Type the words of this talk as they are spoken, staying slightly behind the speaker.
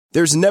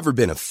There's never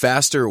been a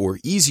faster or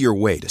easier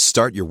way to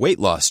start your weight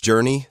loss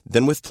journey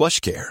than with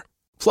PlushCare.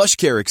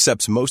 PlushCare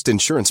accepts most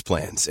insurance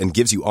plans and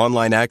gives you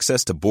online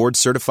access to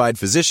board-certified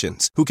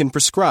physicians who can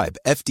prescribe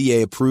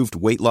FDA-approved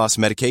weight loss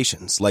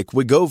medications like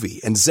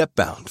Wegovy and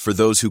Zepbound for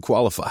those who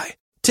qualify.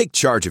 Take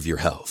charge of your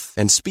health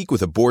and speak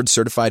with a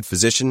board-certified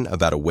physician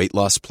about a weight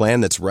loss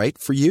plan that's right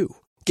for you.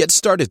 Get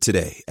started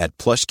today at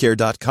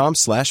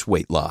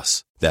plushcare.com/weight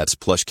loss. That's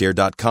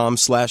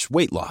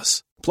plushcare.com/weight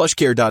loss.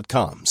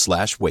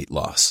 plushcare.com/weight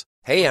loss.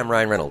 Hey, I'm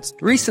Ryan Reynolds.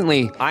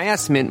 Recently, I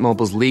asked Mint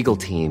Mobile's legal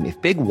team if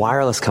big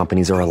wireless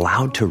companies are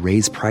allowed to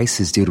raise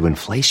prices due to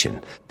inflation.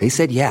 They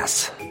said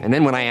yes. And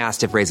then when I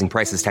asked if raising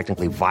prices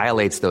technically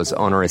violates those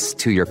onerous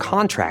 2-year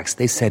contracts,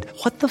 they said,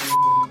 "What the f***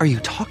 are you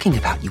talking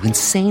about, you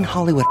insane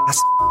Hollywood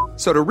ass?"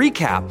 So to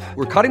recap,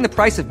 we're cutting the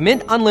price of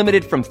Mint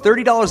Unlimited from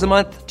 $30 a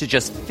month to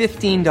just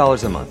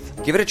 $15 a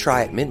month. Give it a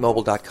try at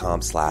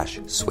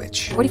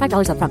mintmobile.com/switch.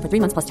 $45 up front for 3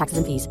 months plus taxes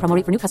and fees. Promo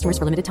rate for new customers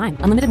for limited time.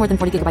 Unlimited more than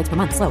 40 gigabytes per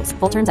month. Slows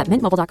full terms at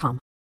mintmobile.com.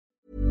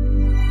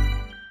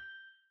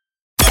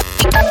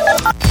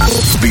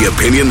 The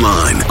Opinion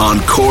Line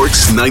on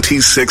Corks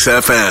 96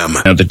 FM.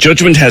 Now, the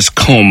judgment has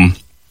come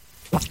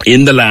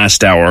in the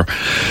last hour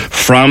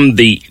from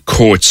the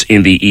courts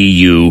in the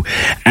EU,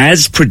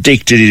 as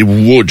predicted it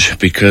would,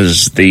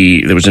 because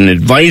there was an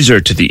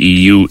advisor to the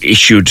EU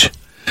issued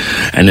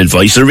an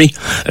advisory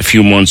a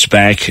few months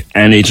back,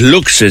 and it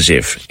looks as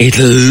if the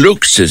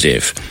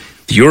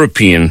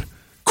European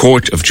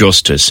Court of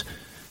Justice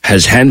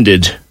has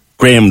handed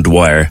Graham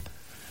Dwyer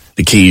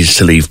the keys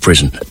to leave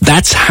prison.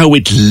 That's how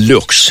it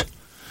looks.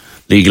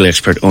 Legal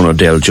expert Owen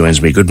O'Dell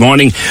joins me. Good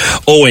morning,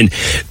 Owen.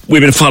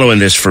 We've been following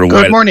this for a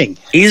while. Good morning.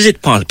 Is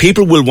it possible?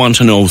 People will want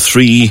to know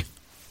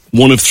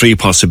one of three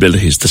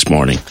possibilities this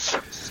morning.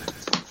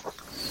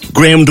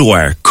 Graham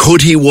Dwyer,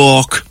 could he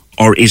walk,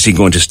 or is he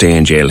going to stay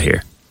in jail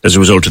here as a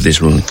result of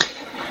this ruling?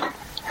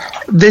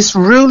 This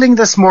ruling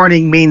this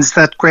morning means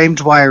that Graham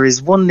Dwyer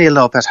is 1-0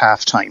 up at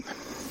half-time.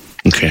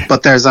 Okay.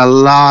 But there's a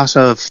lot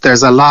of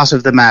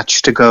the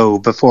match to go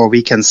before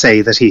we can say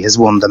that he has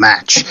won the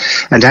match.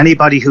 And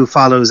anybody who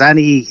follows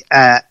any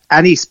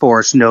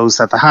sport knows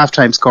that the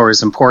halftime score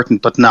is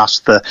important, but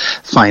not the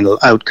final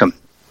outcome.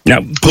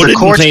 Now, put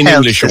it in plain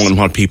English on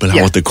what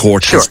the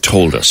court has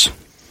told us.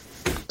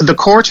 The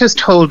court has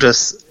told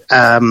us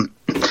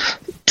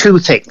two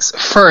things.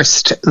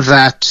 First,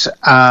 that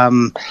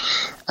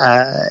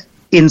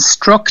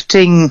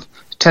instructing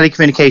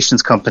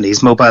telecommunications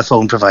companies, mobile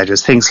phone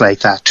providers, things like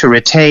that, to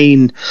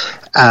retain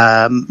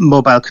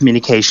mobile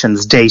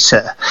communications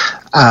data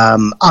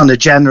on a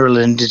general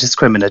and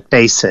indiscriminate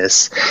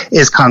basis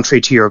is contrary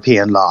to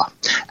European law.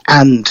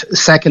 And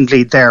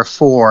secondly,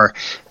 therefore,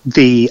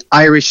 the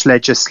Irish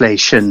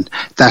legislation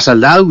that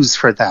allows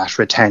for that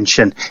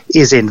retention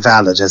is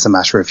invalid as a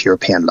matter of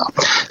European law.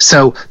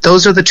 So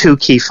those are the two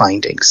key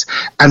findings.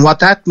 And what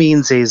that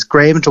means is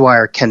Graham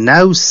Dwyer can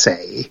now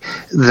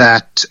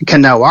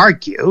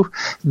argue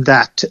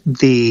that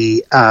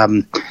the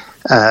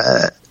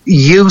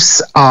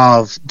use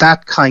of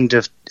that kind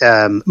of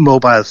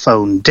mobile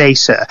phone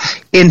data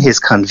in his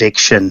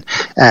conviction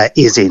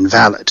is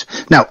invalid.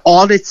 Now,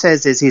 all it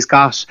says is he's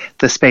got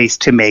the space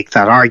to make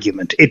that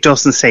argument. It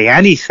doesn't say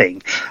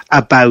anything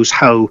about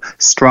how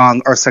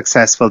strong or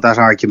successful that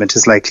argument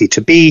is likely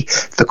to be.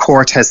 The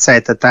court has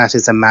said that that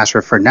is a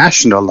matter for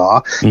national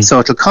law, so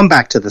it'll come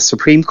back to the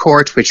Supreme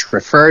Court, which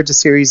referred a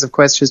series of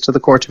questions to the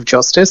Court of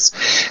Justice.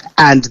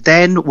 And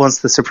then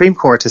once the Supreme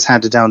Court has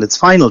handed down its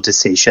final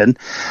decision,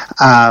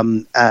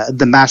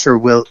 the matter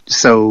will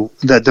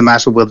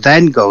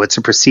then go. It's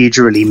a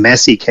procedurally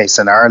messy case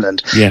in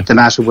Ireland. Yeah. The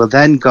matter will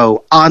then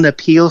go on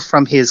appeal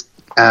from his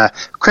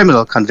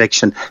criminal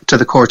conviction to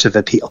the Court of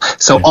Appeal.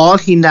 So all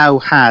he now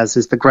has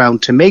is the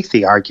ground to make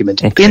the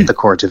argument in the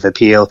Court of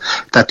Appeal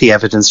that the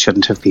evidence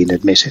shouldn't have been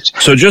admitted.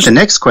 So the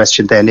next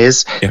question then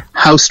is,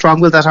 how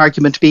strong will that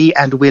argument be,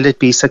 and will it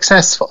be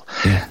successful?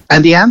 Yeah.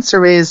 And the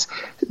answer is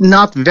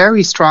not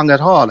very strong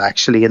at all,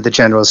 actually, in the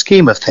general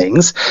scheme of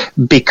things,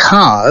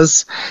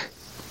 because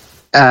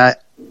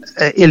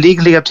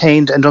illegally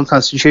obtained and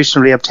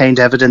unconstitutionally obtained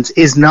evidence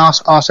is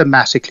not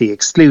automatically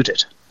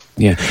excluded.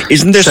 Yeah.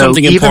 Isn't there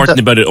something important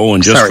about it,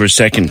 Owen, just for a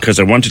second, because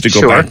I wanted to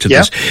go back to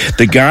this.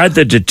 The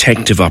Garda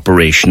detective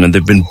operation, and there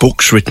have been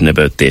books written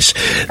about this,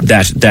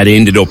 that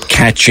ended up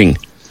catching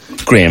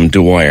Graham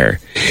Dwyer.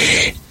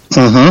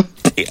 Am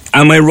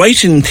I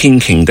right in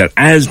thinking that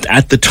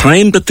at the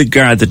time that the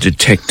Garda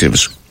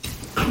detectives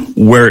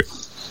were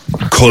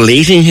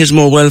collating his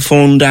mobile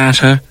phone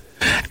data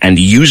and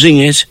using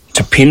it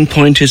to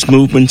pinpoint his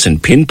movements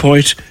and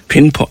pinpoint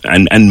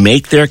and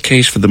make their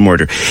case for the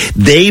murder,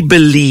 they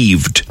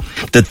believed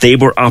that they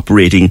were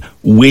operating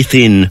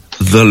within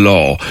the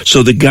law.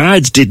 So the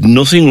guards did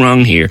nothing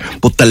wrong here,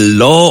 but the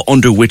law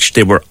under which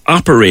they were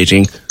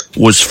operating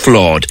was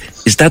flawed.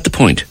 Is that the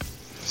point?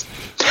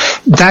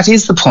 That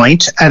is the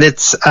point, and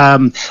it's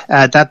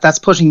that's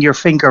putting your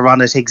finger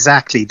on it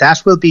exactly.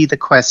 That will be the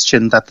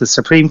question that the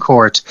Supreme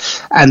Court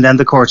and then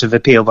the Court of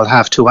Appeal will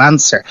have to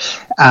answer.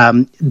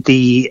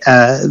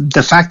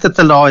 The fact that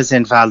the law is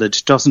invalid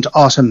doesn't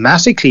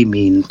automatically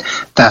mean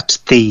that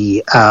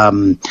the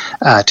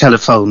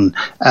telephone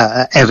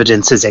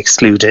evidence is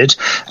excluded.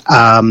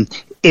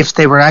 If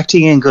they were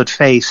acting in good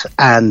faith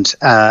and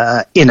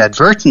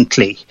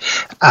inadvertently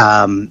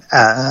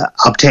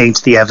obtained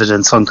the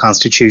evidence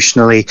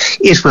unconstitutionally,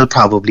 it will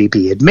probably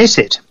be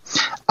admitted.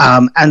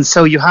 And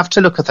so you have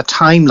to look at the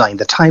timeline.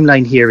 The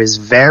timeline here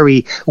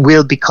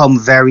will become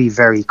very,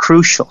 very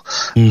crucial.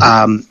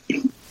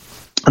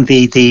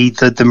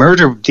 The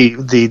murder,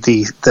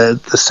 the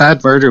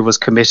sad murder was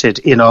committed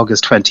in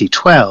August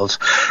 2012,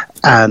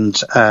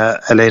 and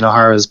Elaine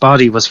O'Hara's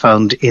body was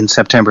found in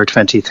September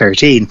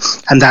 2013,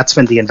 and that's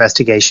when the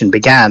investigation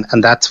began,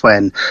 and that's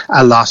when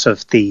a lot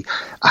of the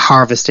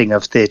harvesting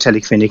of the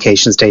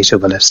telecommunications data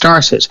will have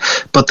started.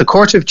 But the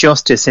Court of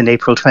Justice in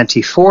April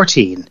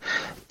 2014,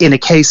 in a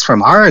case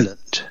from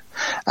Ireland,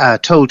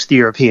 told the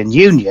European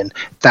Union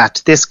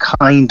that this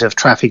kind of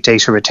traffic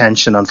data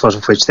retention on foot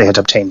of which they had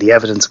obtained the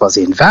evidence was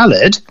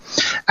invalid,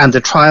 and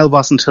the trial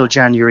wasn't until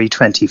January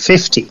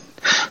 2015.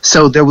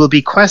 So there will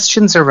be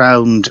questions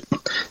around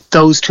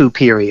those two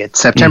periods,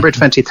 September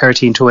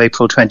 2013 to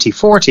April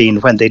 2014,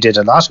 when they did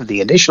a lot of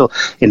the initial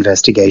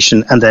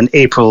investigation, and then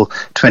April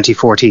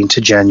 2014 to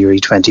January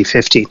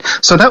 2015.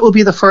 So that will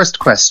be the first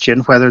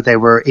question, whether they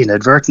were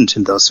inadvertent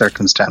in those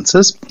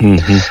circumstances.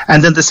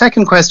 And then the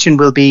second question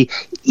will be,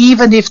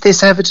 even if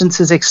this evidence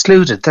is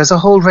excluded, there's a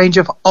whole range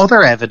of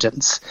other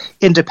evidence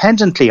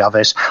independently of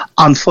it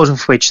on foot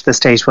of which the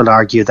state will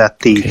argue that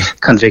the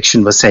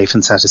conviction was safe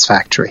and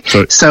satisfactory.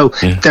 So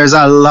there's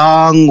a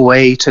long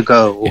way to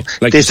go.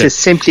 Like this is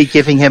simply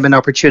giving him an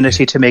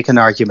opportunity to make an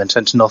argument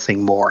and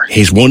nothing more.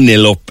 He's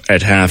 1-0 up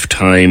at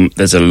half-time.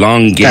 There's a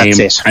long game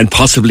and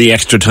possibly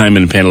extra time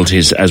and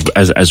penalties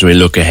as we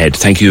look ahead.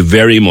 Thank you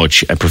very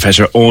much,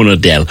 Professor Eoin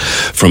O'Dell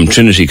from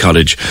Trinity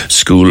College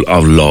School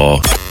of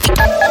Law.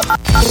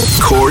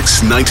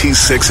 Cork's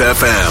 96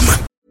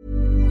 FM.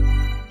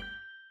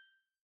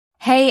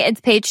 Hey, it's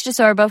Paige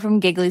DeSorbo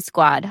from Giggly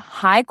Squad.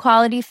 High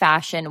quality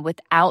fashion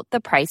without the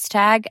price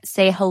tag.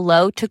 Say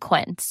hello to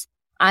Quince.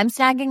 I'm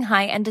snagging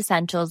high-end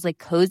essentials like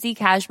cozy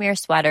cashmere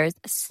sweaters,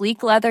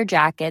 sleek leather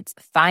jackets,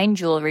 fine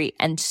jewelry,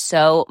 and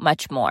so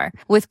much more.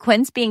 With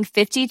Quince being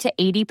 50 to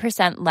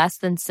 80% less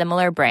than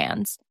similar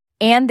brands.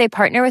 And they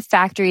partner with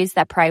factories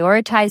that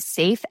prioritize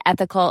safe,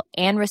 ethical,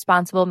 and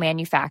responsible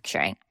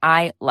manufacturing.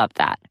 I love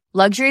that.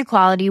 Luxury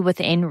quality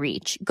within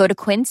reach. Go to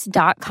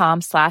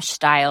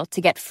quince.com/style to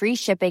get free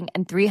shipping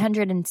and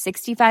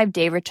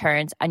 365-day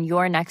returns on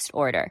your next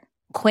order.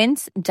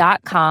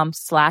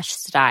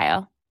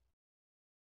 Quince.com/style.